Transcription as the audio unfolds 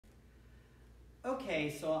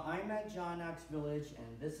Okay, so I'm at Knox Village,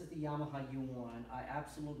 and this is the Yamaha U1. I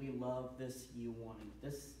absolutely love this U1.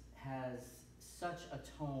 This has such a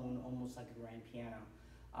tone, almost like a grand piano.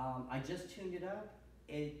 I just tuned it up.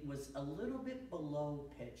 It was a little bit below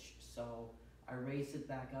pitch, so I raised it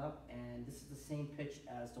back up, and this is the same pitch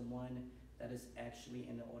as the one that is actually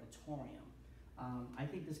in the auditorium. I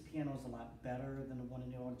think this piano is a lot better than the one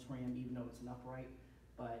in the auditorium, even though it's an upright,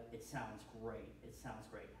 but it sounds great. It sounds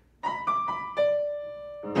great.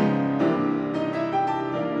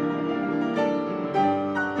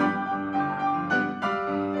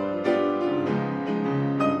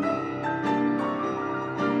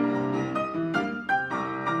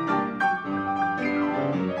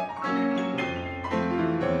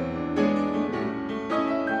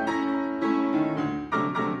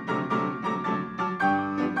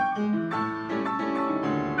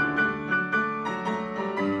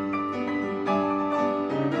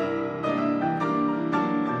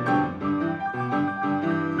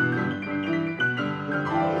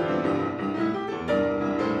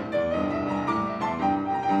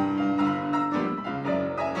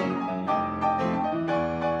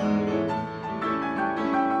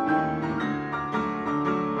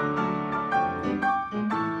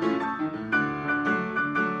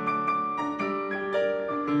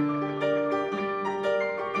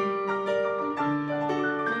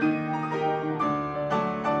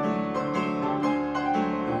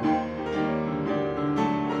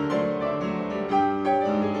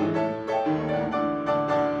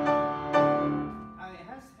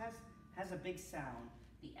 Has a big sound.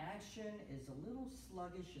 The action is a little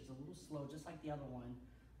sluggish, it's a little slow, just like the other one.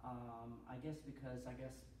 I guess because,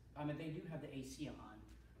 I mean, they do have the AC on,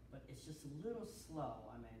 but it's just a little slow.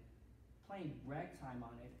 I mean, playing ragtime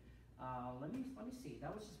on it. Let me see.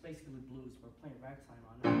 That was just basically blues. We're playing ragtime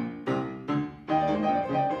on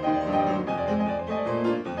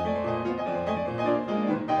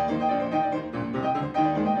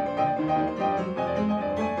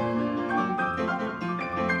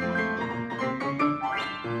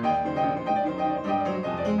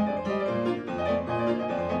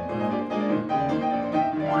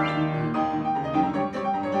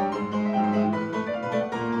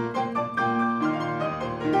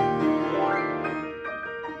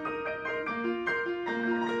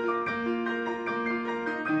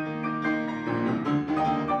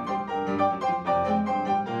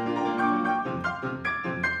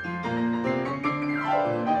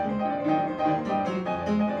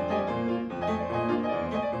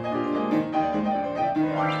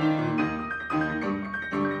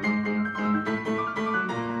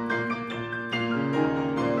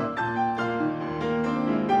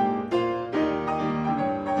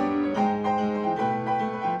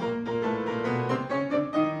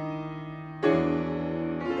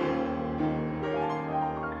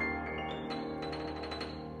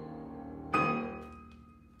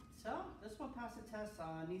This one passed the test,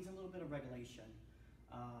 needs a little bit of regulation.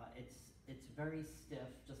 It's very stiff,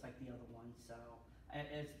 just like the other one, so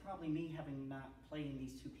it's probably me having not playing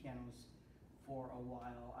these two pianos for a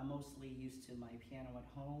while. I'm mostly used to my piano at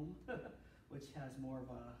home, which has more of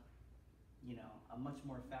a, you know, a much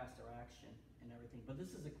more faster action and everything. But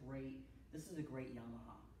this is a great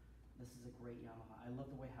Yamaha. This is a great Yamaha. I love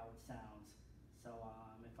the way how it sounds. So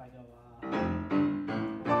if I go,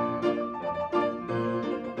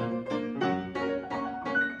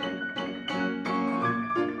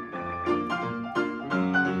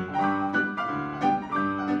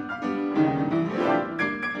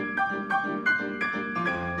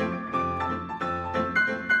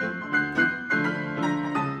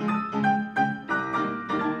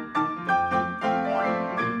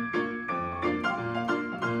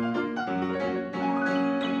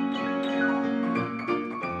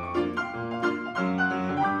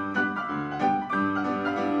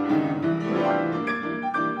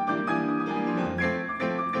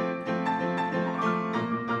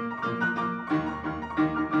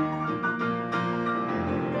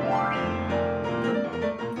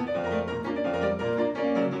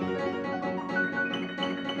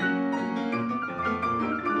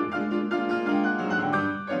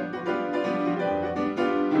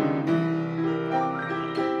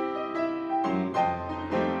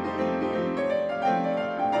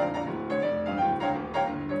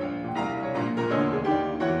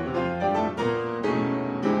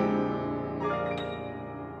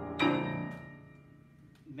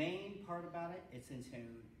 main part about it, it's in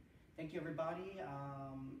tune. Thank you, everybody.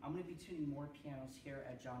 I'm going to be tuning more pianos here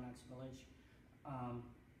at Knox Village.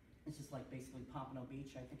 This is like basically Pompano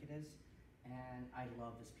Beach, I think it is. And I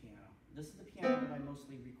love this piano. This is the piano that I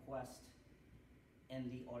mostly request in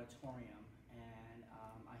the auditorium. And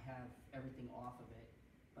everything off of it,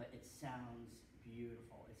 but it sounds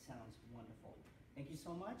beautiful. It sounds wonderful. Thank you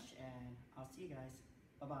so much, and I'll see you guys.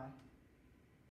 Bye-bye.